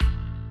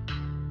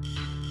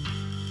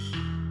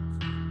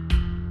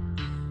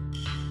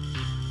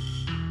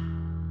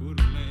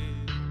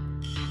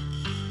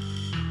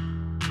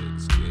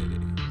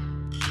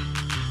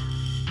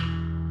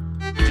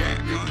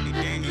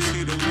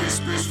the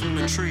whispers from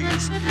the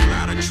trees.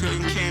 Light a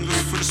trillion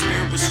candles for the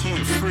spirits who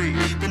ain't free.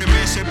 Been a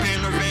mess up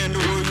in the van, the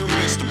world you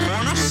missed the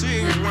point. I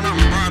see when I'm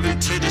riding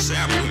to this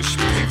apple, she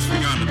picks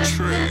me on the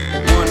tree.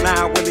 One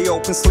eye really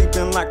open,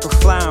 sleeping like a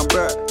flying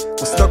bird.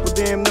 I'm stuck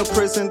within the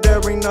prison,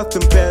 there ain't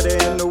nothing better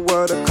in the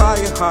world to call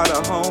your heart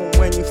a home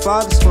when you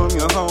farthest from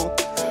your home.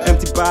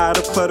 Empty by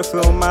the clutter,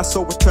 fill my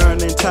soul with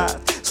turning tide.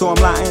 So I'm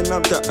lighting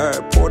up the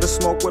earth, pour the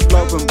smoke with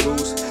love and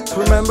blues.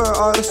 Remember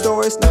all the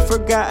stories, not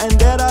forgotten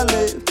that I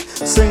live.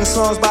 Singing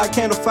songs by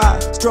candlefire,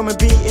 strumming,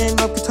 beating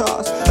up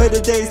guitars. Heard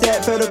the days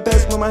that felt the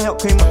best when my help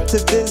came up to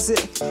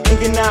visit.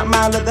 Inking out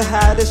my leather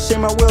hide, this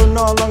shame I will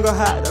no longer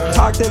hide. I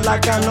talked it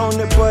like I known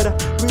it, but I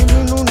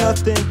really knew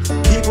nothing.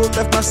 People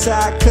left my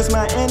side cause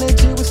my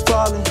energy was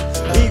falling.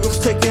 Eagles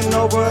taking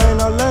over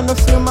and I learned to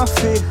feel my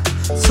fear.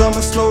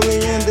 Summer slowly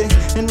ending,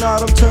 and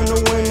autumn turned to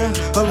winter.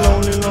 A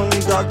lonely, lonely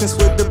darkness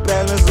with the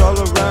balance all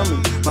around me.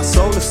 My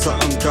soul is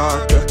something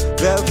darker,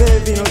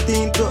 velvet, vino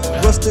tinto.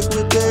 Rustic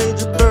with the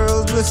age of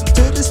pearls, listen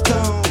to this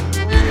tone.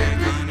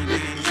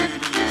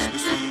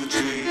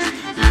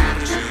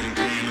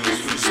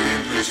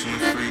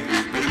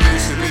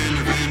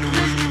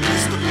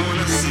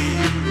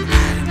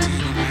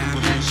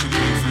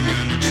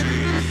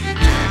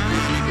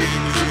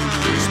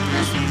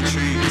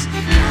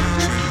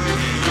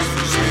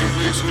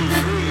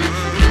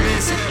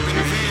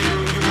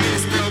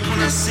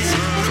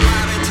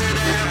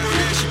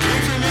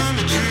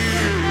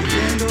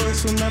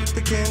 Es un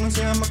arte que nos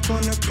llama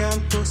con el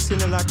canto, sin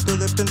el acto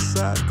de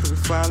pensar, cause we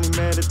finally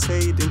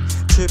meditating,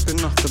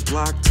 tripping off the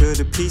block till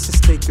the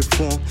pieces take your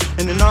form.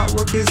 And an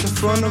artwork is in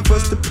front of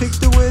us,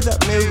 depicted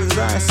without mirrors,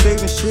 I ain't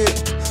saving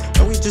shit.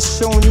 And we just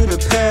showing you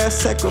the past,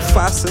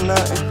 sacrificing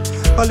nothing.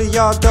 All of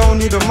y'all don't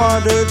need a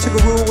martyr, took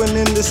a ruin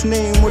in this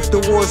name with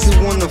the wars you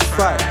wanna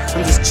fight.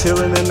 I'm just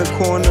chilling in the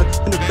corner,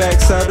 in the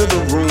backside of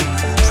the room.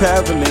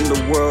 Traveling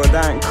the world,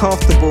 I ain't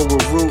comfortable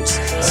with roots.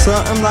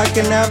 Something like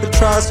an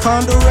albatross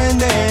condor in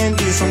the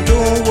Andes. I'm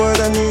doing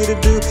what I need to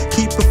do,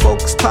 keep the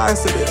focus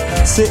positive.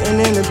 Sitting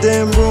in a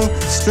dim room,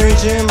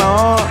 stranger in my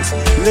arms.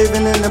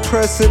 Living in the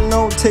present,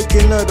 no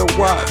taking another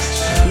watch.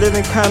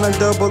 Living kinda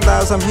double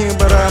lives, I'm here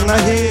but I'm not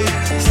here.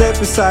 Step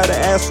inside the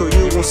astral,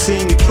 you won't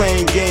see me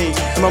playing games.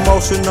 And my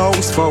motion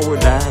always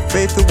forward, I have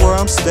faith in where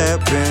I'm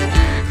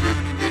stepping.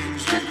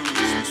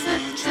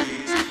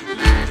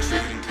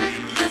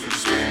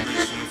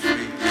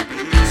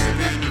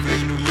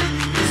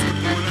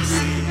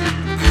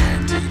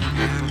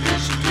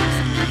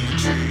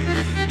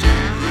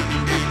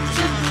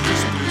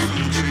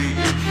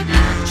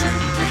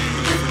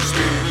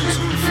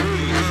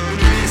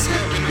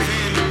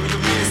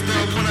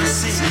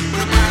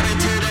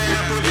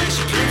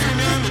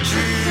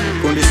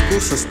 Con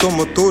discursos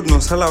tomo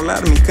turnos, al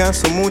hablar me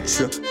canso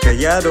mucho.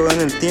 Callado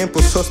en el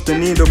tiempo,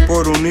 sostenido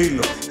por un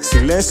hilo. El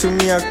silencio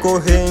me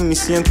acoge y me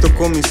siento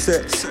con mi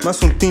ser.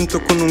 Más un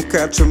tinto con un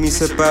cacho me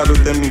separo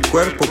de mi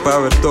cuerpo para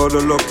ver todo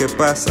lo que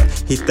pasa.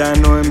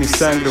 Gitano en mi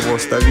sangre,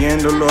 vos está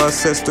viendo los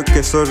ancestros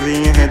que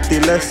sonríen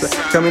gentileza.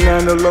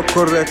 Caminando lo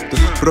correcto,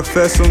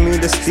 profeso mi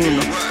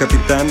destino.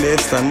 Capitán de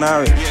esta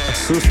nave,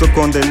 asusto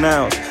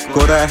condenados.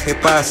 Coraje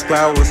para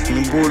esclavos,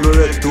 un bulo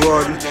de tu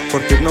orden,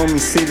 porque no me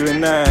sirve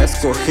nada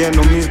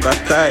escogiendo mis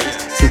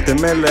batallas, sin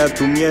temerle a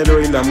tu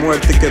miedo y la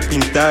muerte que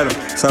pintaron.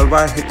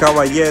 Salvaje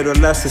caballero,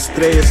 las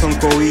estrellas son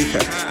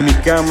cobijas, y mi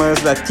cama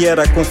es la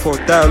tierra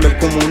confortable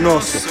como un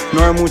oso.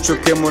 No hay mucho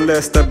que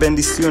molesta,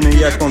 bendiciones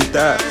ya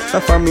contar. La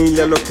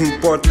familia lo que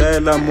importa,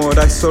 el amor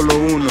hay solo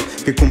uno,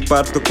 que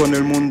comparto con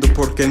el mundo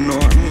porque no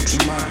hay mucho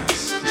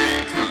más.